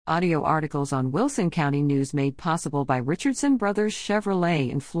Audio articles on Wilson County News made possible by Richardson Brothers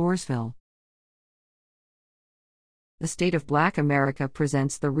Chevrolet in Floresville. The State of Black America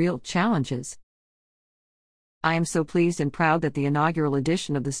presents the real challenges. I am so pleased and proud that the inaugural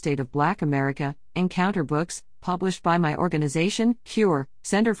edition of the State of Black America, Encounter Books, published by my organization, CURE,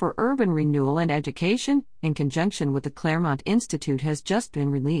 Center for Urban Renewal and Education, in conjunction with the Claremont Institute, has just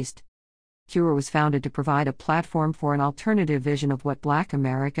been released. CURE was founded to provide a platform for an alternative vision of what Black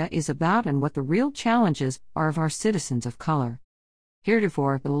America is about and what the real challenges are of our citizens of color.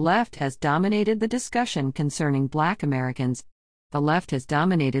 Heretofore, the left has dominated the discussion concerning Black Americans. The left has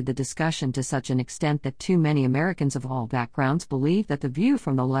dominated the discussion to such an extent that too many Americans of all backgrounds believe that the view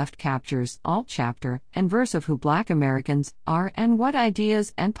from the left captures all chapter and verse of who Black Americans are and what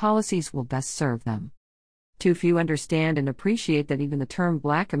ideas and policies will best serve them. Too few understand and appreciate that even the term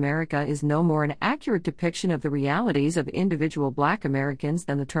Black America is no more an accurate depiction of the realities of individual Black Americans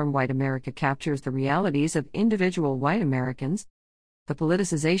than the term White America captures the realities of individual White Americans. The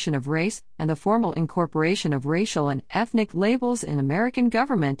politicization of race and the formal incorporation of racial and ethnic labels in American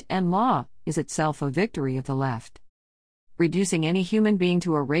government and law is itself a victory of the left. Reducing any human being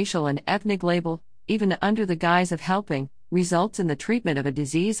to a racial and ethnic label, even under the guise of helping, results in the treatment of a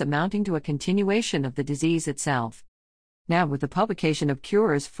disease amounting to a continuation of the disease itself. Now, with the publication of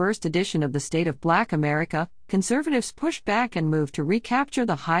CURE's first edition of the State of Black America, conservatives push back and move to recapture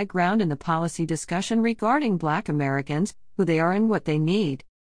the high ground in the policy discussion regarding Black Americans, who they are and what they need.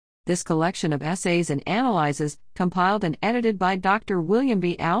 This collection of essays and analyses, compiled and edited by Dr. William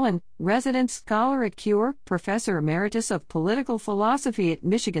B. Allen, resident scholar at CURE, Professor Emeritus of Political Philosophy at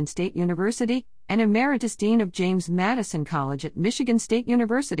Michigan State University, and Emeritus Dean of James Madison College at Michigan State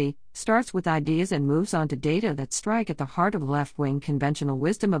University, starts with ideas and moves on to data that strike at the heart of left-wing conventional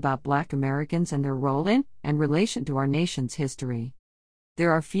wisdom about Black Americans and their role in and relation to our nation's history.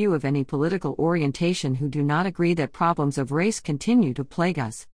 There are few of any political orientation who do not agree that problems of race continue to plague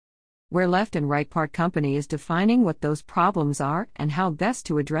us. Where left and right part company is defining what those problems are and how best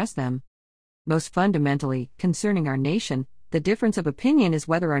to address them. Most fundamentally, concerning our nation, the difference of opinion is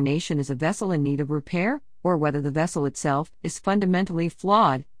whether our nation is a vessel in need of repair, or whether the vessel itself is fundamentally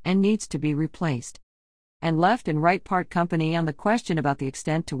flawed and needs to be replaced. And left and right part company on the question about the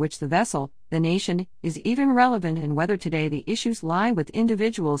extent to which the vessel, the nation, is even relevant and whether today the issues lie with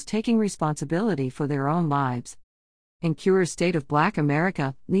individuals taking responsibility for their own lives. In CURE's State of Black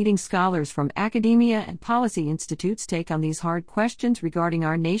America, leading scholars from academia and policy institutes take on these hard questions regarding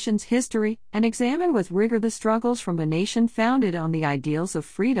our nation's history and examine with rigor the struggles from a nation founded on the ideals of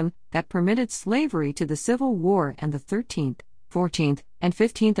freedom that permitted slavery to the Civil War and the 13th, 14th, and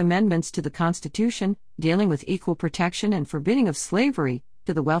 15th Amendments to the Constitution, dealing with equal protection and forbidding of slavery,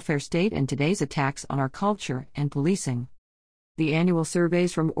 to the welfare state and today's attacks on our culture and policing. The annual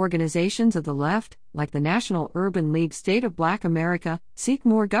surveys from organizations of the left, like the National Urban League State of Black America, seek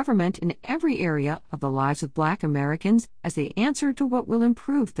more government in every area of the lives of Black Americans as the answer to what will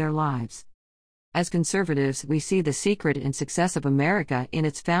improve their lives. As conservatives, we see the secret and success of America in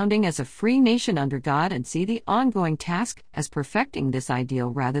its founding as a free nation under God and see the ongoing task as perfecting this ideal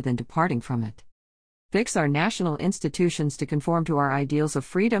rather than departing from it. Fix our national institutions to conform to our ideals of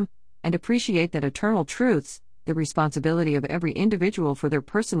freedom, and appreciate that eternal truths, the responsibility of every individual for their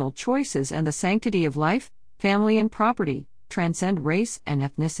personal choices and the sanctity of life, family and property, transcend race and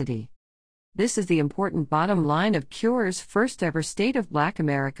ethnicity. This is the important bottom line of CURE's first ever State of Black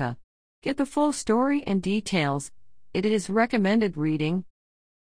America. Get the full story and details. It is recommended reading.